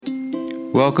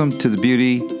Welcome to the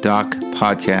Beauty Doc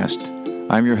Podcast.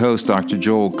 I'm your host, Dr.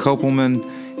 Joel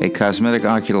Kopelman, a cosmetic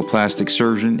oculoplastic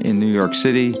surgeon in New York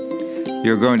City.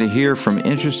 You're going to hear from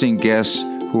interesting guests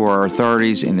who are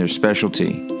authorities in their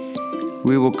specialty.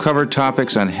 We will cover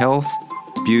topics on health,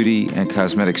 beauty, and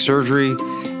cosmetic surgery,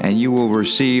 and you will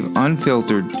receive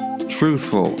unfiltered,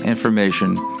 truthful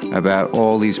information about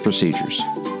all these procedures.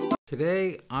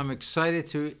 Today, I'm excited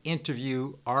to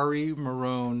interview Ari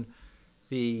Marom,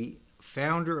 the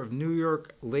founder of New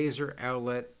York Laser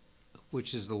Outlet,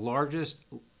 which is the largest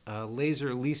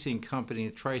laser leasing company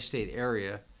in the tri-state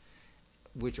area,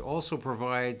 which also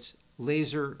provides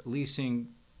laser leasing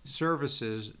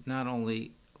services not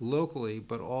only locally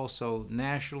but also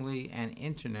nationally and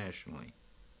internationally.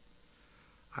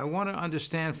 I want to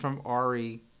understand from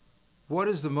Ari, what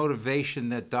is the motivation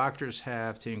that doctors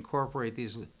have to incorporate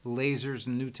these lasers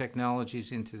and new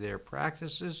technologies into their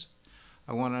practices?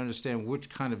 I want to understand which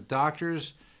kind of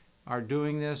doctors are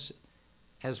doing this,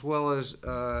 as well as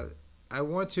I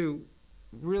want to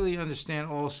really understand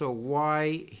also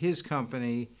why his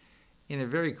company, in a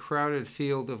very crowded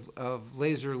field of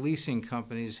laser leasing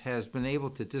companies, has been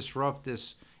able to disrupt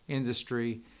this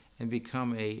industry and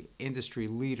become an industry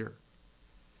leader.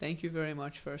 Thank you very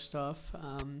much, first off.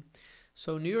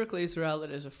 So New York Laser Outlet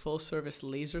is a full-service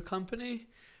laser company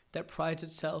that prides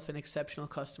itself in exceptional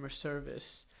customer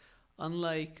service.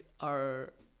 Unlike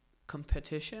our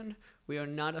competition, we are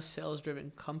not a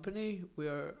sales-driven company. We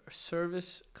are a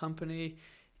service company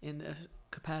in the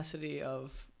capacity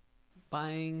of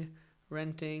buying,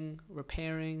 renting,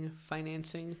 repairing,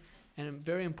 financing, and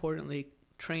very importantly,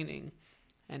 training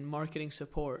and marketing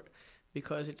support.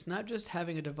 Because it's not just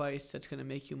having a device that's going to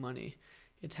make you money.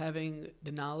 It's having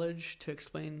the knowledge to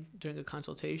explain during a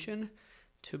consultation,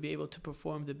 to be able to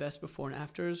perform the best before and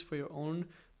afters for your own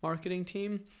marketing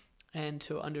team, and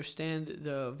to understand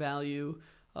the value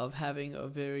of having a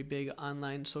very big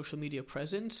online social media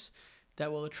presence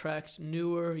that will attract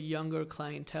newer, younger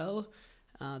clientele,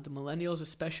 the millennials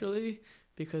especially,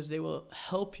 because they will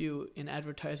help you in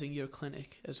advertising your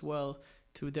clinic as well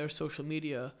through their social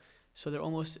media. So they're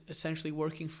almost essentially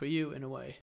working for you in a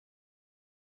way.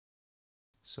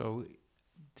 So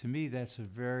to me, that's a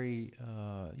very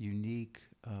unique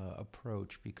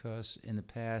approach, because in the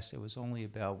past it was only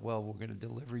about, well, we're going to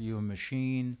deliver you a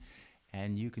machine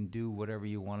and you can do whatever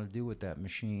you want to do with that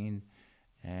machine.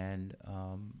 And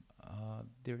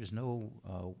there is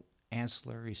no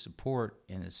ancillary support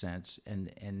in a sense, and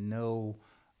no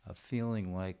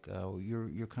feeling like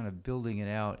you're kind of building it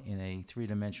out in a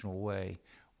three-dimensional way.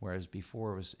 Whereas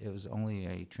before it was only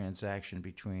a transaction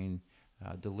between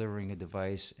delivering a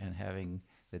device and having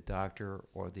the doctor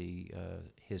or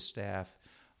his staff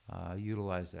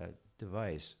utilize that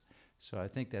device. So I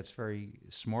think that's very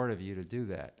smart of you to do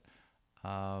that.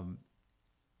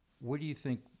 Where do you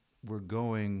think we're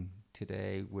going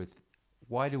today with?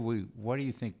 Why do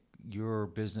you think your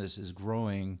business is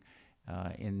growing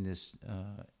in this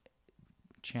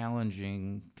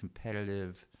challenging,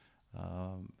 competitive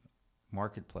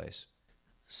marketplace?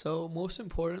 So most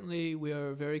importantly, we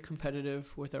are very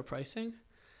competitive with our pricing.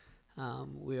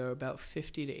 We are about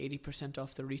 50 to 80%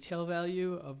 off the retail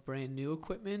value of brand new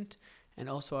equipment, and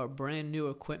also our brand new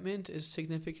equipment is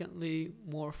significantly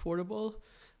more affordable.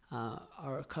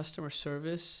 Our customer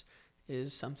service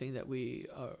is something that we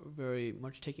are very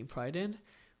much taking pride in.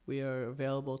 We are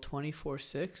available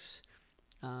 24/6.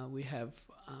 We have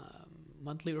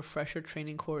monthly refresher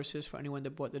training courses for anyone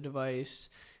that bought the device.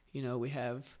 We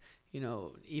have,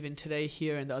 even today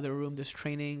here in the other room, there's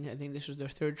training. I think this was their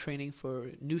third training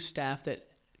for new staff that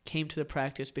came to the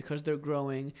practice because they're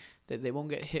growing, that they won't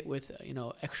get hit with,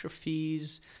 extra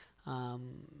fees.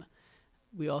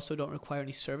 We also don't require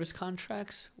any service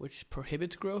contracts, which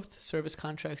prohibits growth. Service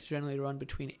contracts generally run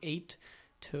between $8,000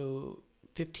 to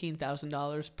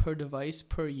 $15,000 per device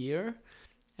per year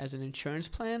as an insurance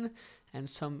plan. And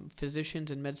some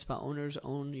physicians and med spa owners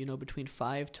own, between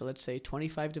 5 to, let's say,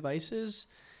 25 devices.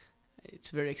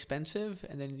 It's very expensive.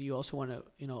 And then you also want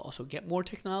to, also get more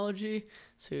technology.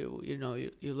 So,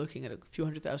 you're looking at a few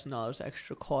 $100,000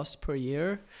 extra cost per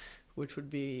year, which would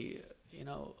be,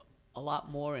 a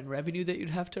lot more in revenue that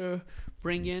you'd have to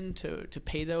bring in to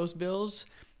pay those bills.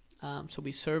 So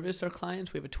we service our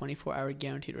clients. We have a 24-hour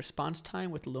guaranteed response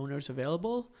time with loaners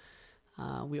available.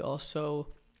 We also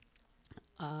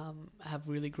have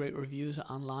really great reviews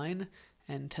online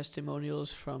and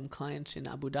testimonials from clients in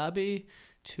Abu Dhabi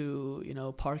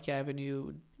to, Park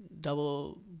Avenue,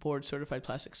 double board certified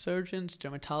plastic surgeons,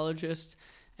 dermatologists,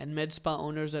 and med spa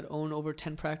owners that own over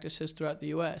 10 practices throughout the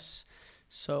U.S.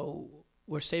 So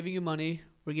we're saving you money.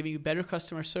 We're giving you better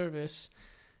customer service.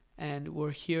 and we're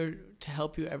here to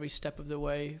help you every step of the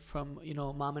way, from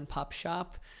mom and pop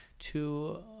shop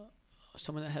to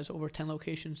someone that has over 10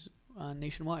 locations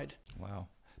nationwide. Wow.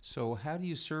 So how do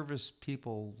you service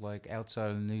people like outside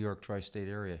of the New York tri-state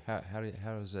area?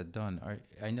 How is that done?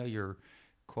 I know you're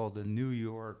called the New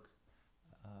York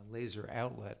Laser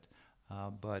Outlet,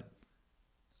 but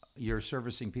you're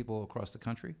servicing people across the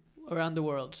country? Around the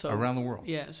world. So around the world.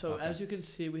 Yeah. So Okay. as you can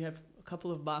see, we have a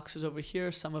couple of boxes over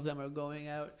here. Some of them are going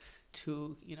out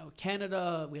to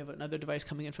Canada. We have another device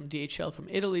coming in from DHL from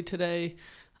Italy today.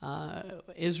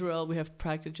 Israel, we have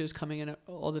packages coming in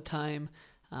all the time.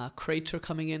 Crates are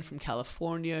coming in from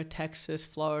California, Texas,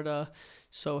 Florida.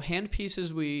 So hand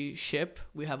pieces we ship.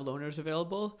 We have loaners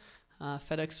available.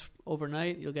 FedEx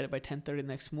overnight. You'll get it by 10:30 the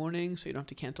next morning, so you don't have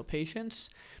to cancel patients.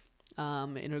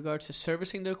 In regards to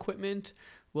servicing the equipment,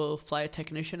 we'll fly a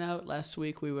technician out. Last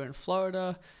week we were in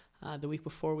Florida. The week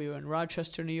before we were in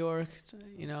Rochester, New York.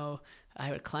 I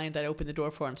had a client that I opened the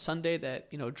door for on Sunday that,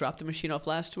 dropped the machine off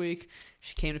last week.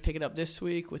 She came to pick it up this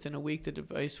week. Within a week, the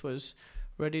device was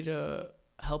ready to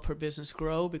help her business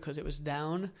grow because it was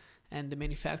down, and the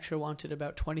manufacturer wanted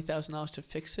about $20,000 to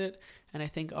fix it, and I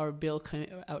think our bill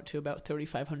came out to about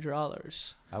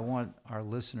 $3,500. I want our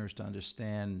listeners to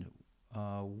understand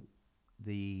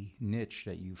the niche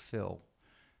that you fill.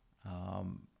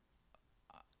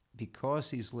 Because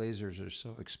these lasers are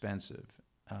so expensive,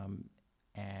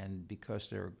 and because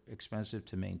they're expensive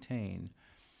to maintain,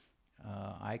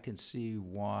 I can see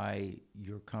why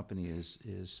your company is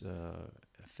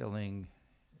filling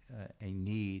a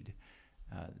need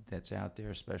that's out there,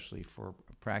 especially for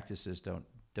practices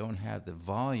don't have the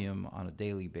volume on a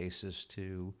daily basis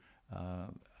to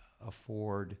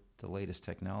afford the latest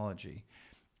technology.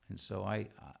 And so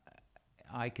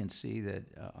I can see that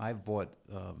I've bought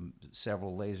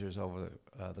several lasers over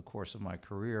the course of my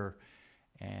career,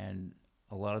 and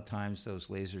a lot of times those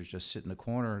lasers just sit in the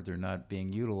corner. They're not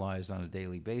being utilized on a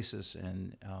daily basis,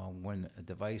 and when a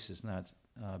device is not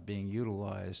being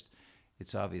utilized,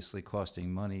 it's obviously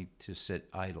costing money to sit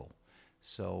idle.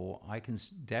 So I can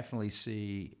definitely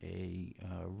see a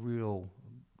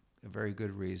very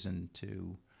good reason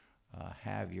to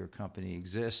have your company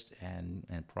exist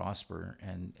and prosper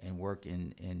and work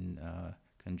in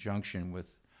conjunction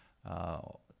with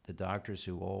the doctors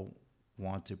who all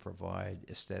want to provide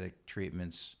aesthetic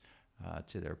treatments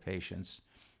to their patients.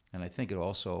 And I think it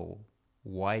also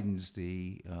widens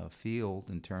the field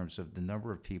in terms of the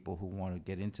number of people who want to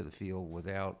get into the field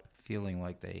without feeling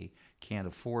like they can't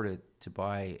afford it to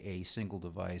buy a single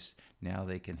device. Now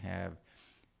they can have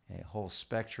a whole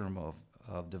spectrum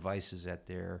of devices at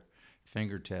their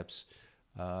fingertips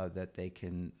that they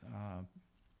can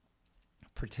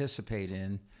participate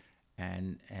in,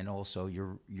 and also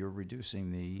you're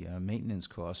reducing the maintenance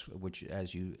costs, which,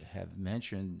 as you have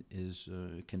mentioned,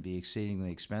 can be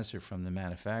exceedingly expensive from the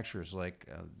manufacturers. Like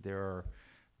there are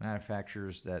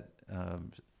manufacturers that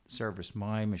service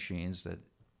my machines that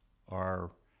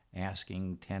are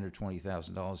asking $10,000 or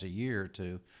 $20,000 a year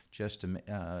to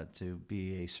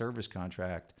be a service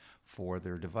contract for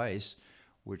their device,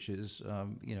 which is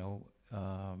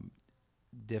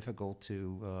difficult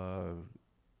to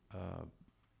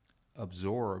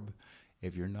absorb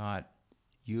if you're not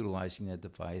utilizing that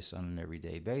device on an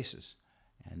everyday basis,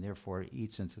 and therefore it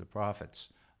eats into the profits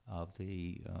of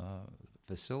the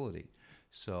facility.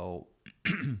 So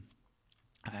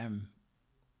I'm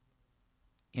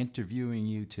interviewing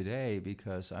you today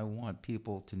because I want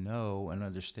people to know and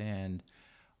understand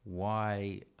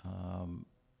why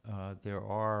there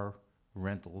are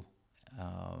rental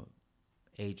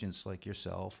agents like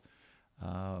yourself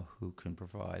who can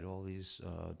provide all these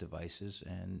devices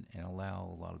and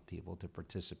allow a lot of people to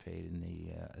participate in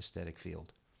the aesthetic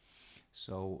field.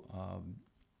 So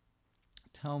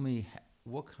tell me,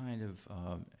 what kind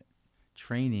of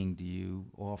training do you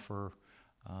offer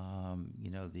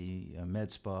the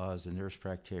med spas, the nurse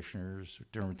practitioners,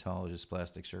 dermatologists,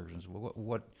 plastic surgeons?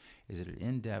 What is it, an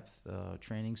in-depth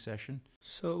training session?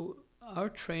 So our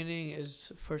training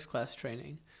is first-class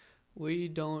training. We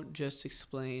don't just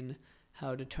explain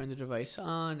how to turn the device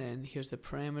on and here's the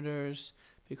parameters,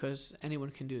 because anyone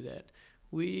can do that.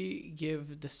 We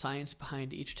give the science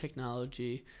behind each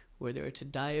technology, whether it's a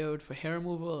diode for hair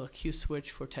removal, a Q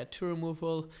switch for tattoo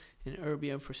removal, an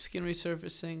erbium for skin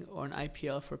resurfacing, or an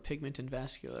IPL for pigment and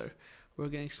vascular. We're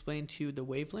going to explain to you the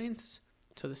wavelengths,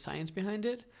 so the science behind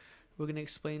it. We're going to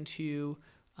explain to you,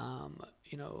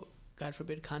 God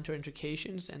forbid,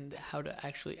 contraindications and how to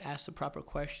actually ask the proper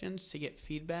questions to get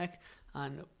feedback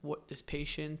on what this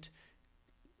patient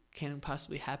can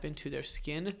possibly happen to their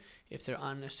skin if they're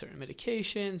on certain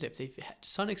medications, if they've had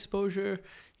sun exposure,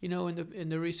 in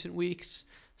the recent weeks.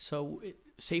 So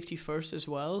safety first as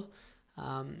well.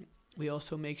 We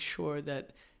also make sure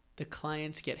that the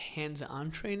clients get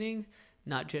hands-on training,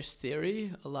 not just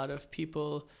theory. A lot of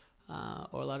people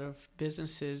or a lot of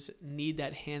businesses need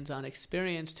that hands-on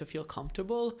experience to feel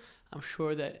comfortable. I'm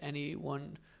sure that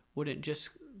anyone wouldn't just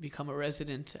become a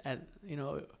resident at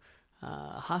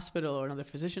a hospital or another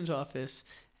physician's office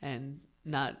and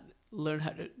not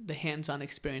learn the hands-on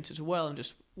experience as well and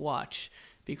just watch,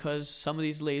 because some of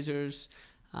these lasers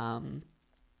can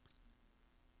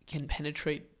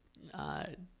penetrate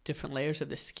different layers of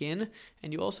the skin,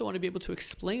 and you also want to be able to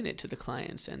explain it to the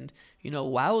clients and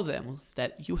wow them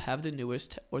that you have the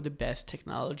newest or the best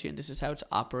technology and this is how it's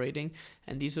operating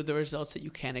and these are the results that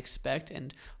you can expect,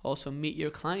 and also meet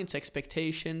your clients'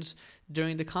 expectations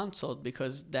during the consult,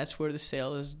 because that's where the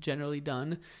sale is generally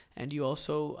done. And you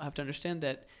also have to understand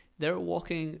that they're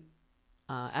walking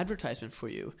advertisement for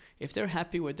you. If they're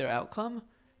happy with their outcome,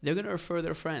 they're going to refer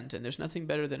their friends, and there's nothing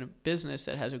better than a business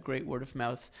that has a great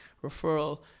word-of-mouth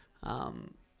referral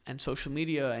and social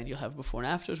media, and you'll have before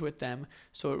and afters with them.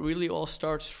 So it really all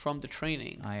starts from the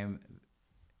training. I am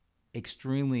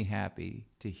extremely happy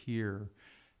to hear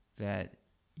that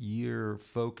your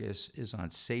focus is on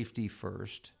safety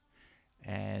first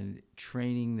and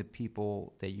training the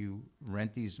people that you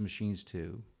rent these machines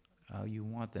to. You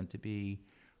want them to be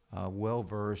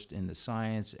well-versed in the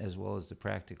science as well as the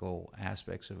practical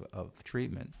aspects of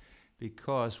treatment.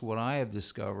 Because what I have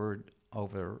discovered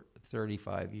over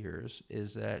 35 years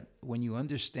is that when you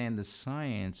understand the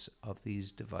science of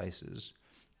these devices,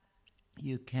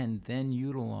 you can then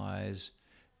utilize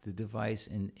the device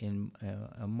in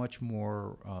a much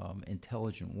more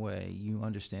intelligent way. You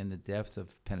understand the depth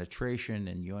of penetration,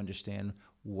 and you understand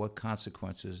what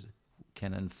consequences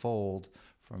can unfold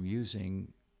from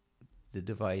using the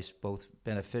device, both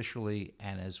beneficially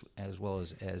and as well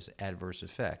as adverse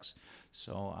effects.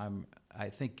 So I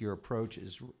think your approach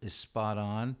is spot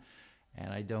on,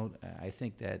 and I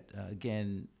think that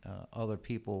again, other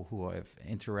people who I've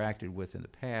interacted with in the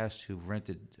past, who've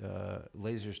rented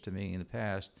lasers to me in the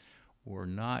past, were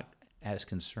not as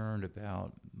concerned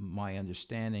about my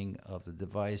understanding of the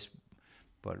device,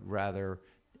 but rather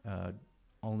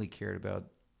only cared about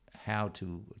how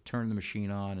to turn the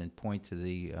machine on and point to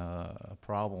the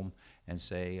problem and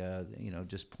say,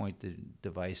 just point the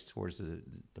device towards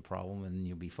the problem and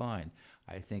you'll be fine.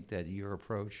 I think that your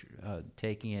approach,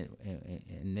 taking it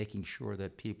and making sure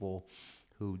that people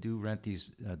who do rent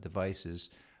these devices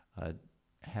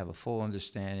have a full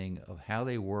understanding of how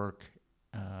they work,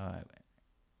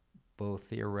 both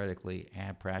theoretically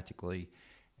and practically,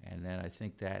 and then I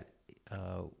think that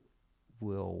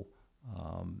will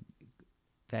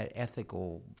that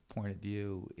ethical point of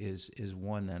view is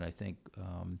one that I think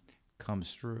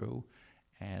comes through,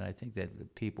 and I think that the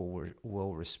people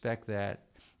will respect that,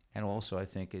 and also I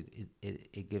think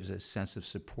it gives a sense of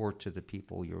support to the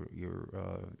people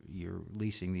you're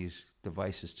leasing these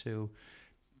devices to,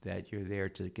 that you're there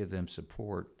to give them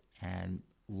support, and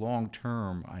long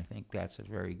term I think that's a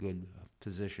very good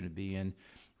position to be in,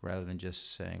 rather than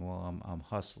just saying, well, I'm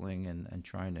hustling and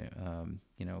trying to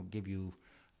give you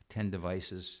 10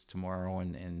 devices tomorrow,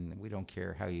 and we don't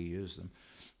care how you use them.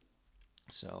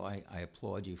 So I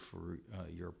applaud you for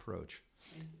your approach.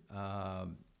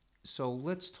 So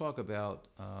let's talk about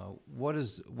what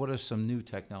are some new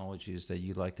technologies that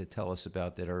you'd like to tell us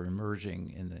about that are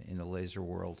emerging in the laser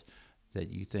world that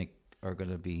you think are going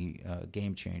to be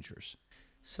game changers?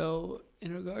 So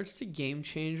in regards to game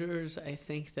changers, I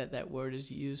think that word is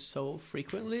used so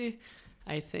frequently.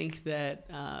 I think that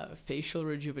facial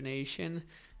rejuvenation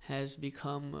has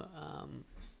become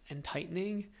and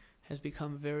tightening has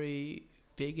become very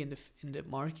big in the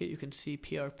market. You can see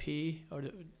PRP, or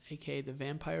aka the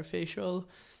vampire facial,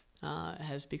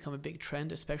 has become a big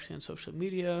trend, especially on social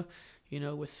media.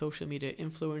 With social media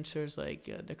influencers like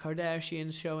the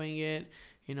Kardashians showing it.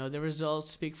 The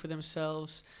results speak for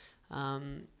themselves.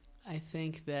 I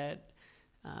think that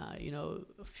a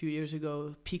few years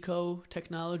ago, Pico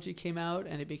technology came out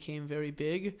and it became very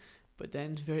big. But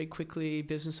then very quickly,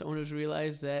 business owners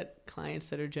realized that clients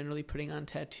that are generally putting on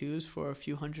tattoos for a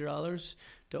few $100s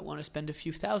don't want to spend a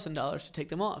few $1,000s to take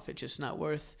them off. It's just not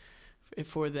worth it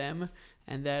for them.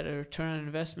 And that a return on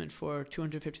investment for a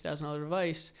 $250,000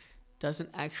 device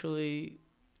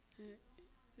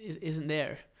isn't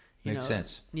there. Makes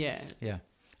sense. Yeah. Yeah.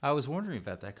 I was wondering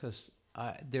about that because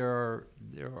when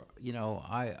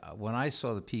I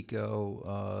saw the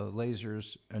Pico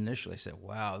lasers initially, I said,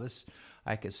 wow,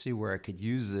 I could see where I could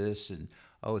use this, and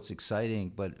it's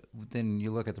exciting. But then you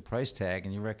look at the price tag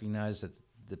and you recognize that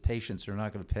the patients are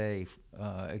not going to pay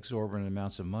exorbitant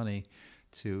amounts of money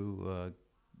to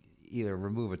either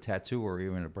remove a tattoo or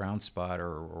even a brown spot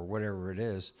or whatever it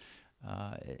is.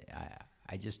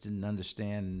 I just didn't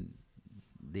understand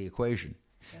the equation.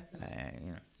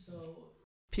 So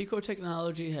Pico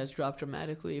technology has dropped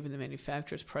dramatically. Even the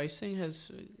manufacturer's pricing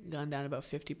has gone down about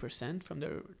 50% from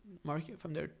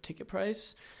their ticket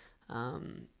price.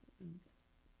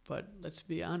 But let's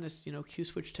be honest,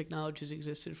 Q-switch technology has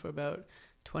existed for about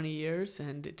 20 years,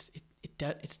 and it's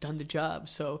done the job.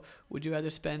 So would you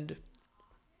rather spend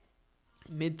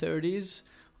mid-30s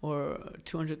or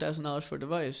 $200,000 for a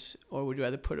device, or would you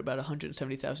rather put about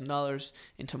 $170,000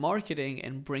 into marketing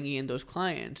and bringing in those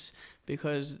clients?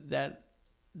 Because that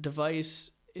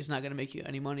device is not going to make you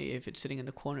any money if it's sitting in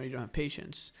the corner and you don't have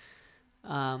patience.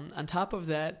 On top of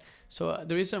that, so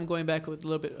the reason I'm going back with a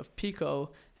little bit of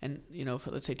Pico and,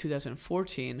 for let's say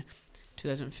 2014,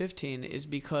 2015 is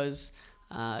because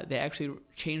they actually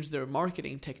changed their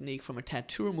marketing technique from a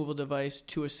tattoo removal device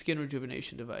to a skin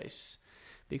rejuvenation device.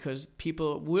 Because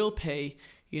people will pay,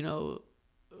 $400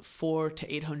 to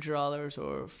 $800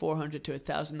 or $400 to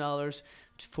 $1,000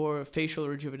 for facial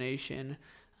rejuvenation,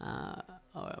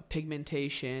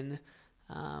 pigmentation,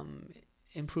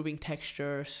 improving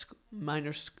texture,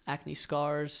 minor acne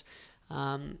scars.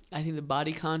 I think the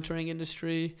body contouring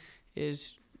industry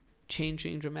is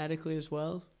changing dramatically as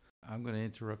well. I'm going to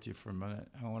interrupt you for a minute.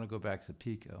 I want to go back to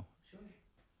Pico.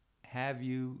 Have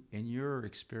you, in your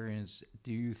experience,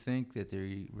 do you think that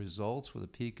the results with a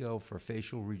Pico for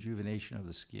facial rejuvenation of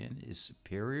the skin is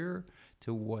superior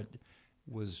to what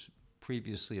was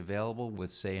previously available with,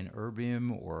 say, an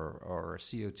erbium or a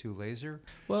CO2 laser?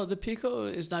 Well, the Pico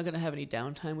is not going to have any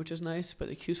downtime, which is nice, but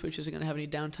the Q-switch isn't going to have any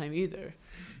downtime either.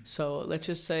 So let's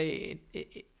just say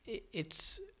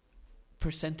it's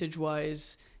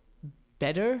percentage-wise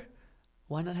better.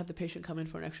 Why not have the patient come in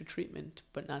for an extra treatment,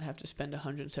 but not have to spend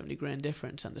 $170,000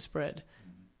 difference on the spread?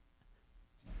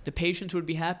 The patients would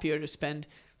be happier to spend,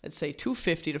 let's say,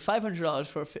 $250 to $500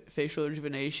 for facial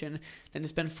rejuvenation than to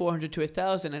spend $400 to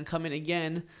 $1,000 and come in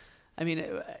again. I mean,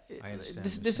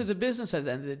 this is a business at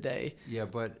the end of the day. Yeah,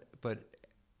 but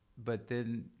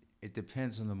then it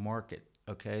depends on the market.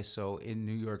 Okay, so in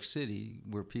New York City,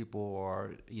 where people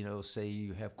are, say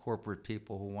you have corporate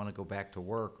people who want to go back to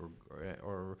work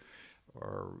or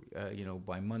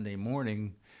by Monday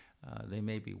morning, they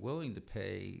may be willing to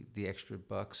pay the extra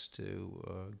bucks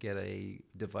to get a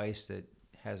device that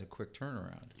has a quick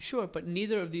turnaround. Sure, but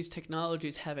neither of these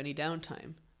technologies have any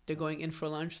downtime. They're going in for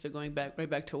lunch. They're going right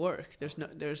back to work.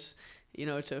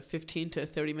 It's a 15 to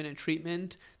 30-minute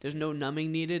treatment. There's no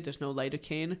numbing needed. There's no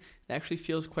lidocaine. It actually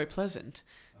feels quite pleasant.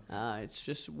 It's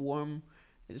just warm.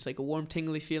 It's like a warm,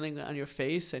 tingly feeling on your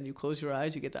face, and you close your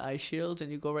eyes, you get the eye shields, and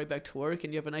you go right back to work,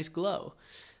 and you have a nice glow.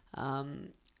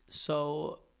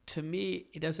 So to me,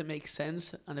 it doesn't make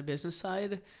sense on a business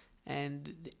side,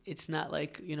 and it's not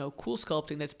like, Cool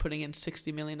Sculpting that's putting in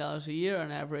 $60 million a year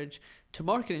on average to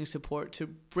marketing support to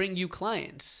bring you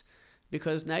clients.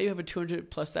 Because now you have a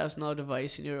 $200,000+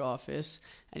 device in your office,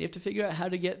 and you have to figure out how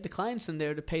to get the clients in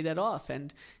there to pay that off.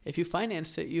 And if you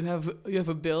finance it, you have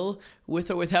a bill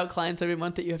with or without clients every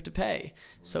month that you have to pay.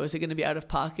 So is it going to be out of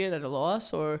pocket at a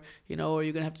loss, or are you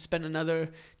going to have to spend another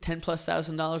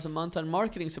 $10,000+ a month on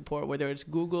marketing support, whether it's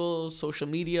Google, social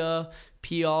media,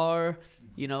 PR,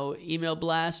 email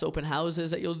blasts, open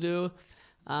houses that you'll do.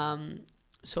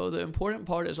 So the important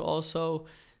part is also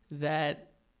that.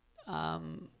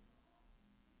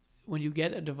 When you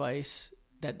get a device,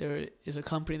 that there is a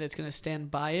company that's going to stand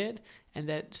by it, and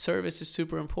that service is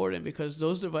super important, because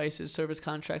those devices, service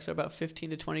contracts, are about $15,000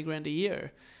 to $20,000 a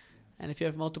year. And if you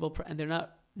have multiple, and they're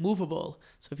not movable,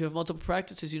 so if you have multiple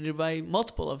practices, you need to buy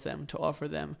multiple of them to offer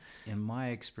them. In my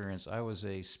experience, I was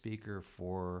a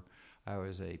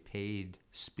paid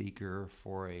speaker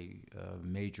for a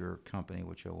major company,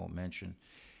 which I won't mention.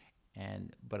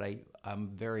 But I'm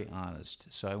very honest.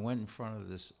 So I went in front of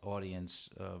this audience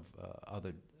of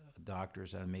other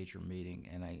doctors at a major meeting,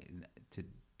 to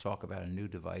talk about a new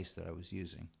device that I was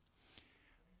using.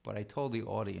 But I told the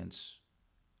audience,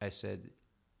 I said,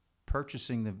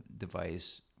 purchasing the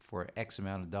device for X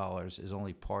amount of dollars is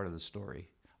only part of the story.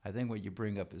 I think what you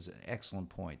bring up is an excellent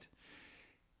point.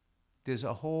 There's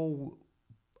a whole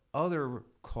other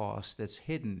cost that's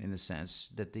hidden, in a sense,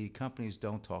 that the companies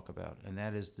don't talk about, and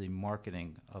that is the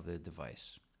marketing of the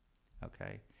device.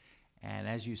 Okay? And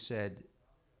as you said,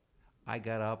 I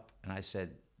got up and I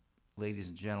said, ladies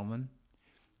and gentlemen,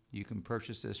 you can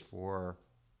purchase this for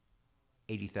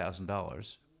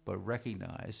 $80,000, but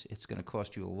recognize it's going to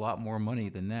cost you a lot more money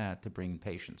than that to bring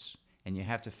patients. And you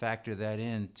have to factor that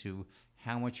into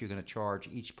how much you're going to charge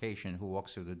each patient who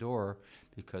walks through the door,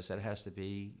 because that has to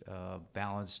be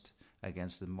balanced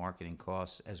against the marketing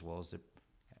costs as well as the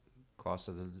cost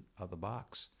of the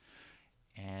box.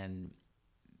 And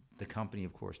the company,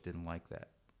 of course, didn't like that.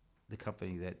 The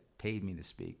company that paid me to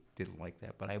speak didn't like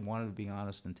that. But I wanted to be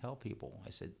honest and tell people. I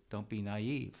said, don't be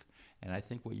naive. And I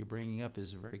think what you're bringing up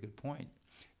is a very good point,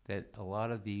 that a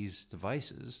lot of these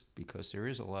devices, because there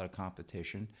is a lot of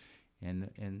competition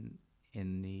in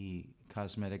the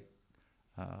cosmetic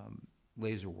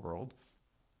laser world,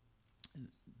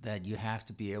 that you have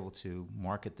to be able to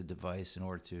market the device in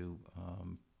order to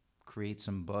create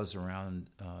some buzz around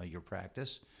your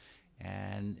practice.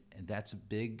 And that's a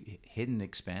big hidden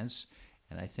expense.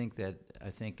 And I think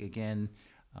again,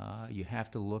 you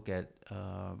have to look at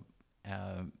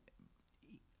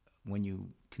when you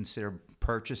consider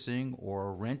purchasing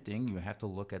or renting, you have to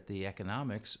look at the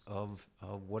economics of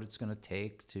what it's going to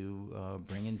take to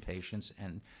bring in patients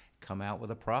and come out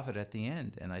with a profit at the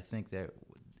end. And I think that,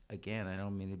 again, I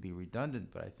don't mean to be redundant,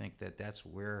 but I think that that's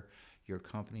where your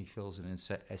company fills an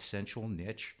essential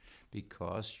niche,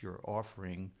 because you're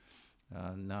offering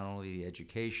not only the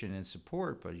education and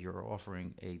support, but you're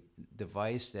offering a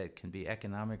device that can be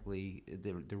economically,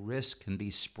 the risk can be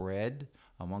spread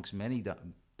amongst many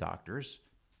doctors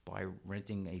by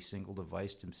renting a single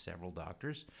device to several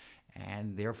doctors,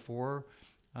 and therefore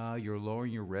you're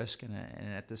lowering your risk, and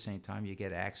at the same time you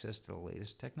get access to the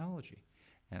latest technology.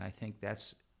 And I think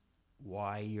that's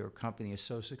why your company is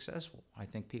so successful. I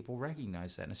think people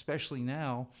recognize that, and especially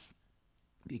now,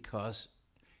 because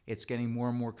it's getting more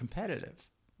and more competitive.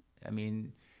 I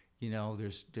mean,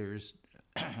 there's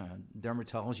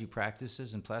dermatology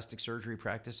practices and plastic surgery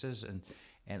practices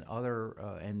and other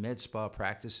and med spa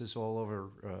practices all over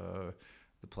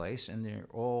the place, and they're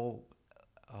all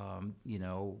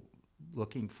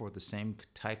looking for the same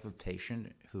type of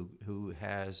patient who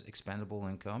has expendable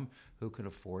income, who can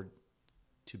afford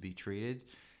to be treated,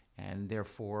 and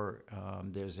therefore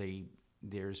there's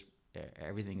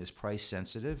everything is price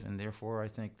sensitive, and therefore I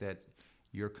think that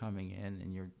you're coming in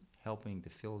and you're helping to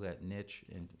fill that niche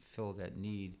and fill that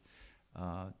need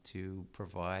to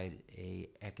provide a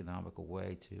economical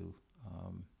way to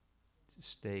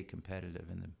stay competitive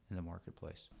in the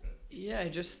marketplace. Yeah, I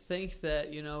just think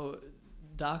that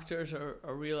doctors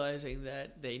are realizing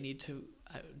that they need to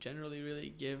generally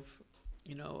really give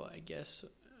I guess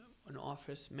an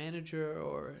office manager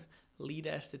or lead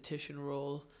esthetician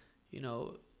role,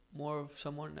 more of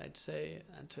someone, I'd say,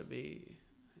 and to be,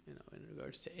 in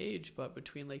regards to age, but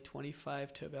between like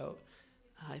 25 to about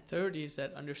high 30s,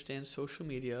 that understands social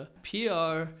media,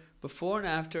 PR, before and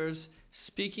afters,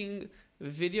 speaking,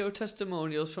 video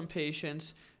testimonials from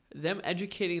patients, them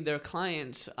educating their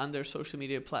clients on their social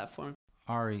media platform.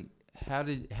 Ari, how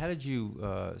did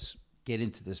you get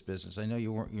into this business? I know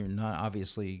you're not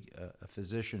obviously a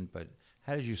physician, but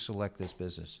how did you select this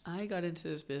business? I got into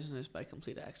this business by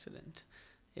complete accident.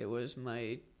 It was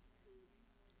my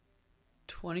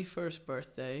 21st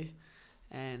birthday,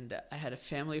 and I had a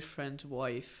family friend's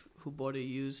wife who bought a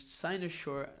used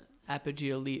Cynosure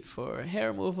Apogee Elite for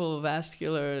hair removal,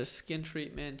 vascular, skin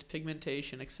treatment,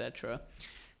 pigmentation, etc.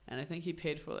 And I think he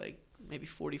paid for like maybe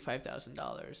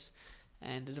 $45,000.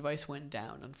 And the device went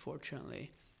down,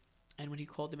 unfortunately. And when he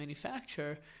called the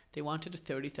manufacturer, they wanted a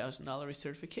 $30,000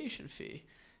 recertification fee,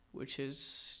 which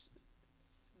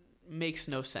makes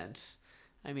no sense.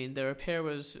 I mean, the repair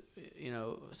was,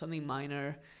 something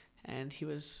minor, and he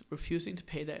was refusing to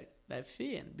pay that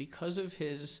fee. And because of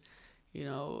his,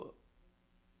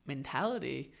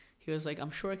 mentality, he was like, I'm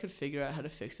sure I could figure out how to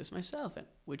fix this myself,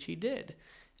 which he did.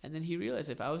 And then he realized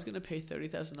if I was going to pay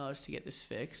 $30,000 to get this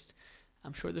fixed,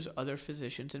 I'm sure there's other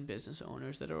physicians and business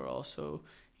owners that are also,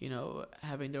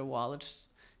 having their wallets,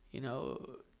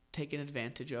 taken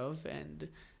advantage of. And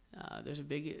there's a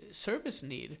big service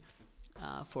need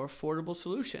for affordable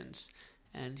solutions.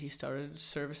 And he started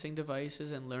servicing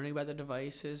devices and learning about the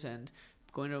devices and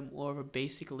going to more of a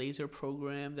basic laser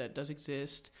program that does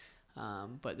exist.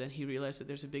 But then he realized that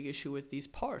there's a big issue with these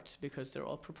parts because they're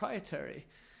all proprietary.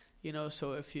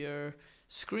 So if your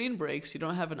screen breaks, you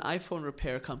don't have an iPhone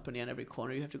repair company on every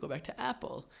corner. You have to go back to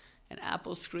Apple. And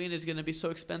Apple's screen is going to be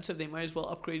so expensive, they might as well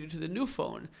upgrade you to the new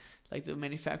phone, like the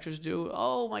manufacturers do.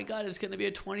 Oh, my God, it's going to be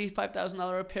a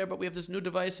 $25,000 repair, but we have this new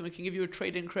device, and we can give you a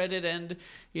trade-in credit, and,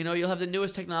 you'll have the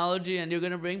newest technology, and you're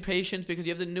going to bring patients because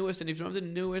you have the newest. And if you don't have the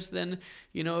newest, then,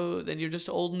 then you're just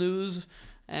old news.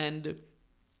 And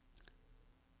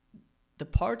the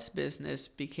parts business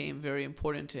became very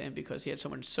important to him because he had so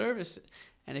much service.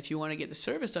 And if you want to get the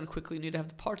service done quickly, you need to have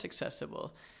the parts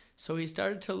accessible. So he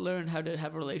started to learn how to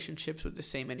have relationships with the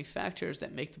same manufacturers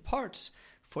that make the parts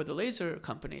for the laser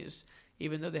companies.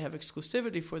 Even though they have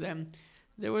exclusivity for them,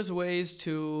 there was ways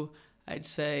to, I'd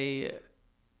say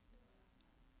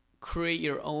create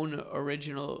your own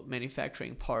original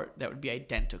manufacturing part that would be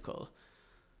identical.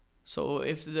 So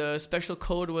if the special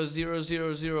code was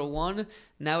 0001,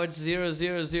 now it's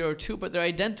 0002, but they're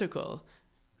identical.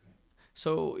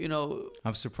 So,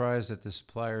 I'm surprised that the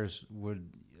suppliers would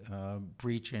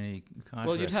breach any contract.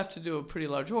 Well, you'd have to do a pretty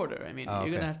large order. I mean, you're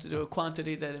going to have to do a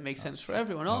quantity that it makes sense for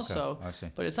everyone also. I see.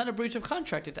 But it's not a breach of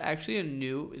contract. It's actually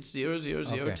it's 0002.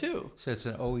 Okay. So it's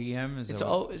an OEM?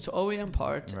 It's OEM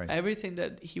parts. Right. Everything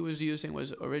that he was using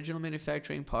was original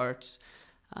manufacturing parts.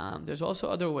 There's also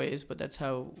other ways, but that's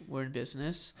how we're in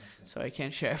business, so I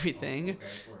can't share everything. Of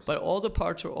course. But all the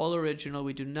parts are all original.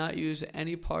 We do not use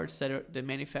any parts that the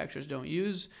manufacturers don't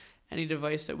use. Any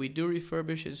device that we do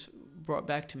refurbish is brought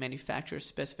back to manufacturer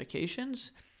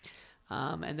specifications.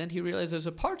 And then he realized there's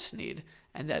a parts need,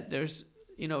 and that there's,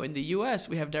 in the U.S.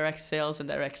 we have direct sales and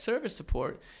direct service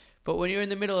support. But when you're in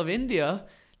the middle of India,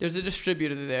 there's a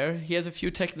distributor there. He has a few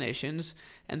technicians,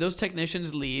 and those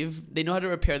technicians leave. They know how to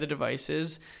repair the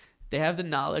devices. They have the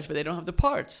knowledge, but they don't have the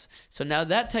parts. So now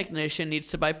that technician needs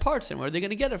to buy parts, and where are they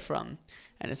going to get it from?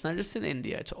 And it's not just in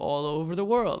India. It's all over the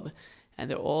world.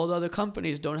 And all the other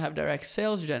companies don't have direct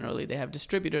sales generally. They have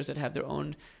distributors that have their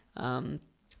own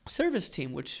service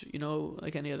team, which,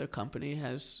 like any other company,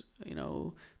 has,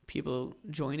 people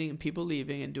joining and people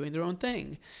leaving and doing their own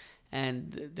thing.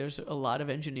 And there's a lot of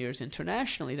engineers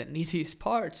internationally that need these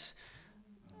parts.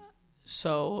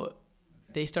 So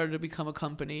they started to become a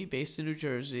company based in New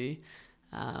Jersey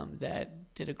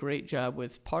that did a great job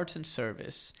with parts and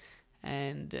service.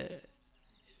 And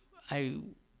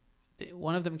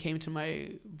one of them came to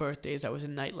my birthdays. I was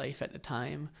in nightlife at the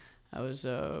time. I was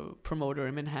a promoter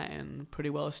in Manhattan, pretty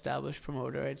well-established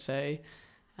promoter, I'd say.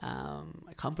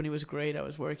 My company was great. I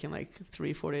was working like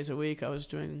 3-4 days a week. I was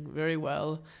doing very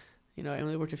well. I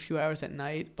only worked a few hours at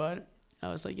night, but I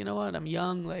was like, you know what? I'm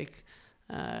young. Like,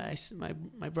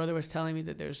 my brother was telling me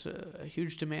that there's a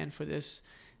huge demand for this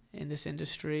in this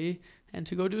industry, and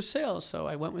to go do sales. So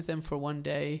I went with them for one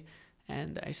day,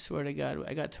 and I swear to God,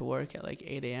 I got to work at like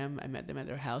 8 a.m. I met them at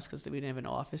their house because we didn't have an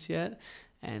office yet,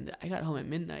 and I got home at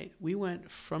midnight. We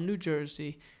went from New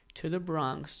Jersey to the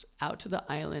Bronx, out to the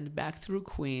island, back through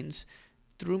Queens,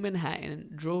 through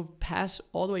Manhattan, drove past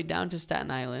all the way down to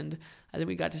Staten Island. I think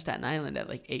we got to Staten Island at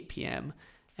like 8 p.m.,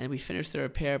 and we finished the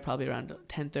repair probably around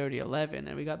 10:30, 11,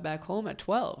 and we got back home at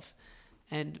 12.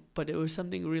 But it was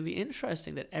something really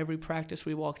interesting that every practice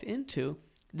we walked into,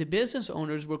 the business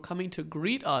owners were coming to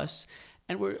greet us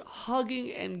and were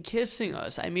hugging and kissing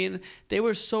us. I mean, they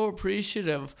were so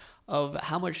appreciative of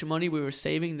how much money we were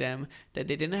saving them that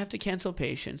they didn't have to cancel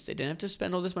patients. They didn't have to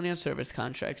spend all this money on service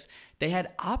contracts. They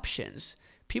had options.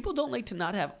 People don't like to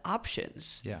not have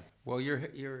options. Yeah. Well, you're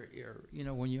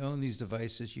when you own these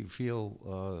devices, you feel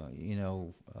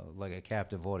like a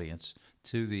captive audience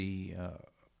to the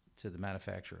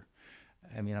manufacturer.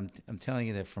 I mean, I'm telling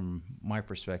you that from my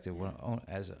perspective,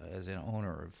 as an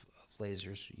owner of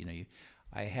lasers,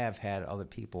 I have had other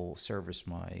people service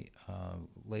my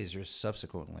lasers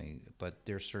subsequently, but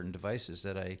there's certain devices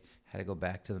that I had to go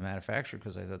back to the manufacturer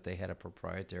because I thought they had a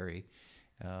proprietary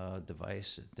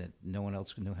device that no one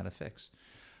else knew how to fix.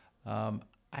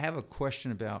 I have a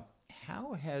question about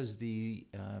how has the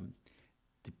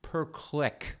per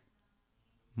click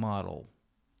model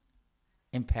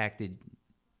impacted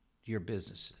your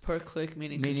business? Per click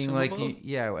meaning like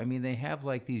consumable? I mean, they have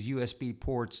like these USB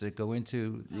ports that go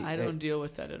into I don't deal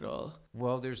with that at all.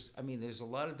 Well, there's a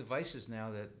lot of devices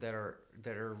now that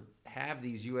have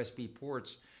these USB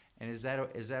ports, and is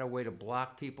that a way to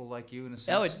block people like you in a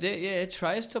sense? It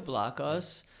tries to block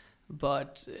us,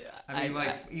 but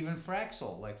even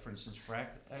Fraxel, like for instance,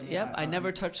 I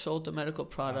never touch sold to medical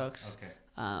products. Okay.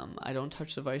 I don't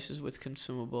touch devices with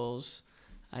consumables.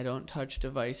 I don't touch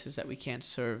devices that we can't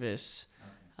service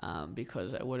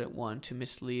because I wouldn't want to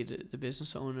mislead the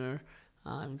business owner,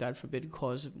 God forbid,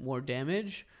 cause more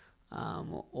damage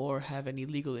or have any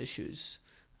legal issues.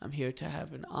 I'm here to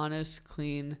have an honest,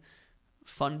 clean,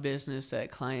 fun business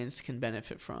that clients can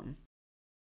benefit from.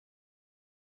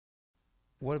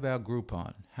 What about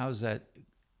Groupon? How's that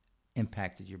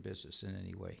impacted your business in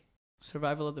any way?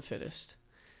 Survival of the fittest.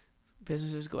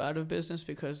 Businesses go out of business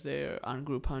because they're on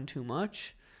Groupon too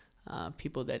much.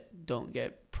 People that don't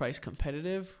get price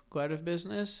competitive go out of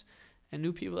business, and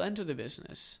new people enter the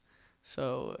business.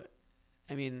 So,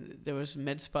 I mean, there was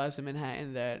med spas in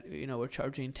Manhattan that were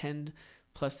charging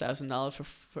 $10,000+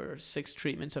 for 6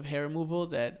 treatments of hair removal.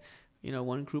 That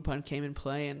one Groupon came in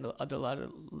play, and a lot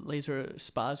of laser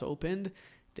spas opened.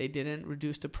 They didn't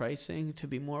reduce the pricing to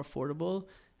be more affordable,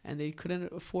 and they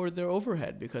couldn't afford their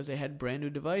overhead because they had brand new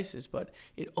devices. But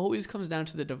it always comes down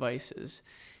to the devices.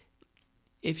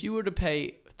 If you were to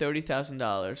pay $30,000,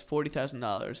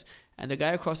 $40,000, and the guy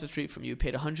across the street from you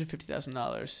paid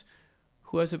 $150,000,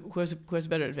 who has a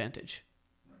better advantage?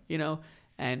 You know,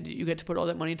 and you get to put all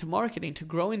that money into marketing, to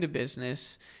growing the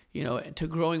business, you know, to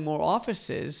growing more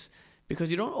offices,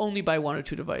 because you don't only buy one or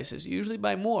two devices. You usually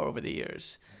buy more over the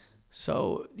years.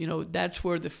 So, you know, that's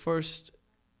where the first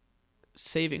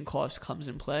saving cost comes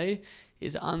in play,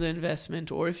 is on the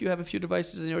investment, or if you have a few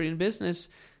devices and you're already in business,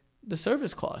 the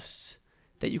service costs.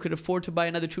 That you could afford to buy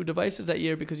another two devices that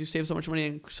year because you saved so much money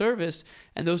in service,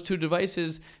 and those two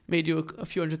devices made you a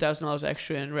few $100,000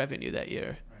 extra in revenue that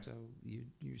year. So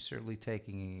you're certainly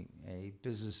taking a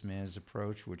businessman's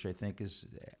approach, which I think is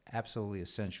absolutely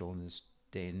essential in this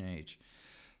day and age.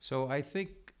 So I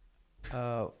think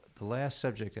the last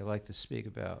subject I'd like to speak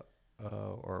about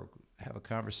or have a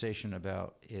conversation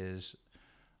about is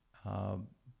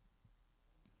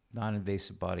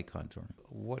non-invasive body contouring.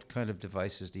 What kind of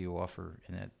devices do you offer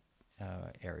in that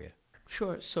area?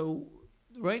 Sure. So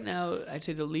right now, I'd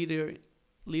say the leader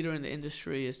in the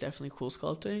industry is definitely Cool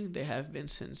Sculpting. They have been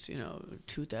since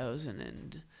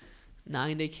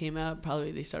 2009. They came out.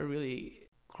 Probably they started really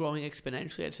growing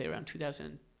exponentially. I'd say around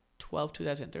 2012,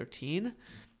 2013,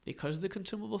 because of the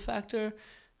consumable factor.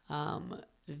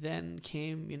 Then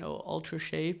came Ultra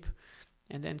Shape,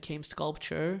 and then came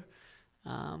Sculpture.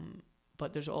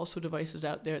 But there's also devices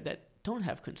out there that don't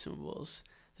have consumables,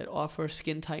 that offer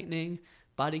skin tightening,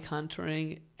 body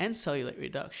contouring, and cellulite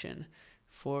reduction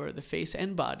for the face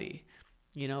and body,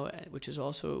 which is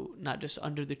also not just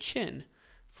under the chin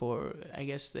for, I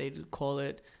guess they'd call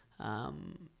it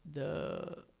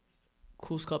the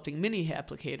Cool Sculpting Mini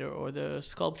applicator, or the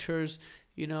Sculpture's,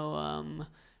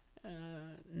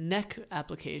 neck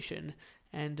application.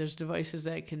 And there's devices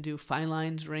that can do fine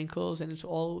lines, wrinkles, and it's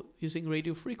all using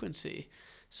radio frequency.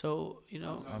 So,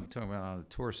 I'm talking about on the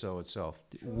torso itself.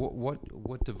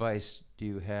 What device do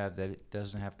you have that it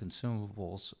doesn't have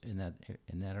consumables in that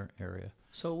area?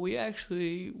 So we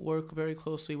actually work very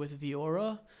closely with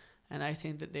Viora, and I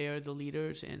think that they are the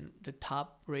leaders in the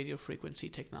top radio frequency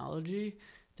technology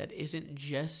that isn't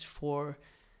just for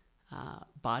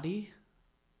body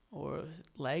or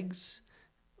legs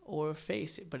or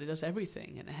face, but it does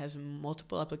everything, and it has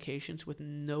multiple applications with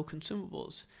no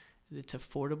consumables. It's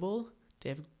affordable. They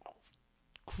have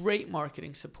great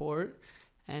marketing support,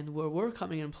 and where we're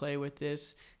coming in play with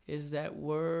this is that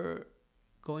we're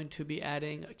going to be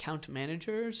adding account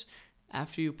managers.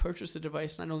 After you purchase the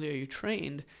device, not only are you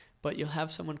trained, but you'll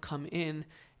have someone come in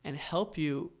and help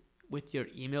you with your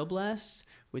email blasts,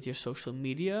 with your social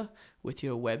media, with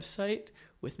your website,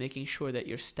 with making sure that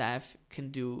your staff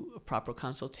can do a proper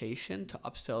consultation to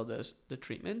upsell the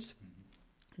treatments.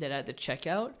 That at the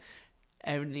checkout,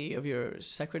 any of your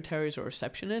secretaries or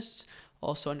receptionists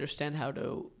also understand how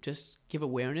to just give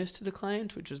awareness to the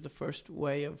client, which is the first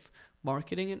way of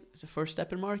marketing it. The first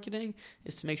step in marketing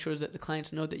is to make sure that the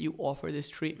clients know that you offer this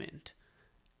treatment.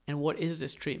 And what is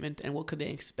this treatment, and what could they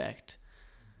expect?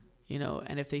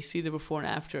 And if they see the before and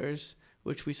afters,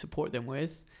 which we support them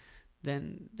with,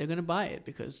 then they're going to buy it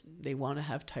because they want to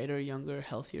have tighter, younger,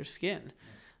 healthier skin.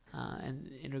 And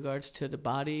in regards to the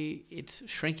body, it's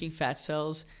shrinking fat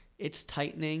cells, it's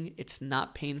tightening, it's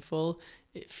not painful,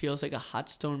 it feels like a hot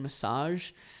stone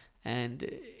massage, and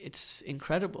it's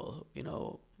incredible.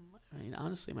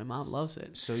 Honestly, my mom loves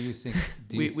it. So you think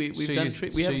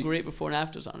we have great before and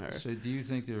afters on her. So do you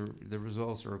think the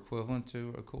results are equivalent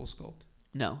to a Cool Sculpt?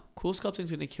 No, Cool Sculpting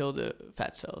is going to kill the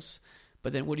fat cells.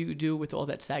 But then what do you do with all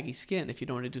that saggy skin if you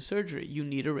don't want to do surgery? You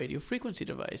need a radio frequency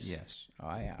device. Yes,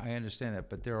 I understand that.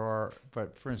 But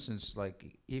but for instance,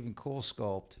 like even Cool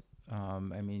Sculpt,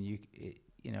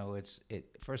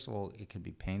 first of all, it can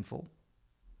be painful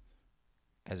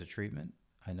as a treatment.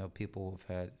 I know people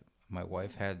my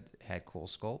wife had Cool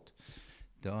Sculpt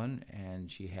done,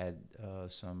 and she had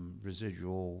some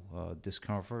residual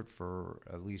discomfort for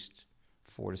at least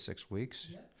 4 to 6 weeks.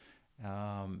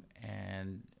 Yeah.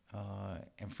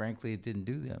 And frankly, it didn't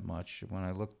do that much. When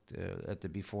I looked at the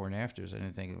before and afters, I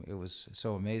didn't think it was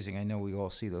so amazing. I know we all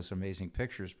see those amazing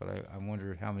pictures, but I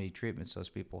wonder how many treatments those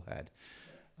people had.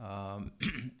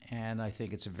 And I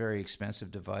think it's a very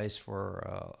expensive device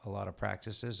for a lot of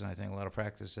practices, and I think a lot of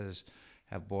practices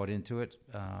have bought into it.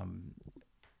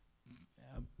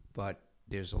 But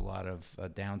there's a lot of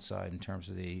downside in terms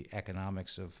of the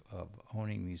economics of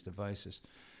owning these devices.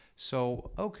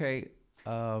 So, okay.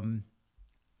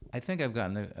 I think I've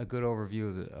gotten a good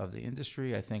overview of the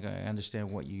industry. I think I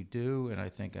understand what you do, and I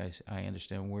think I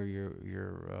understand where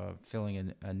you're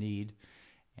filling a need.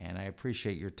 And I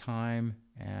appreciate your time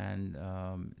and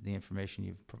the information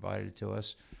you've provided to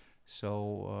us.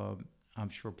 So I'm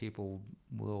sure people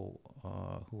will,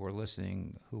 who are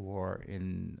listening, who are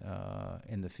in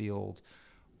the field,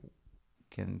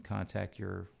 can contact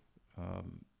your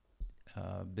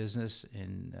business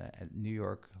in at New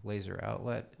York Laser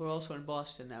Outlet. We're also in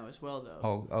Boston now as well,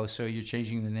 though. Oh, so you're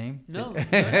changing the name? No,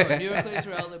 New York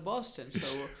Laser Outlet Boston.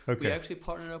 So we actually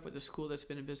partnered up with a school that's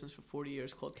been in business for 40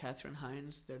 years called Catherine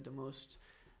Hines. They're the most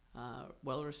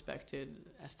well-respected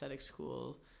aesthetic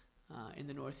school in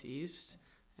the Northeast.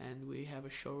 And we have a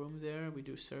showroom there. We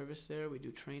do service there. We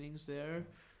do trainings there.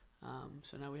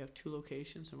 So now we have 2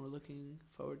 locations, and we're looking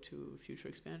forward to future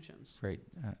expansions. Great.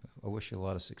 I wish you a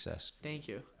lot of success. Thank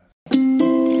you.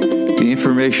 The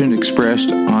information expressed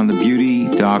on the Beauty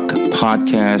Doc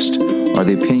podcast are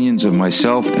the opinions of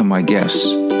myself and my guests,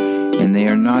 and they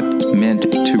are not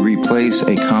meant to replace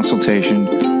a consultation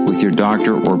with your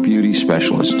doctor or beauty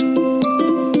specialist.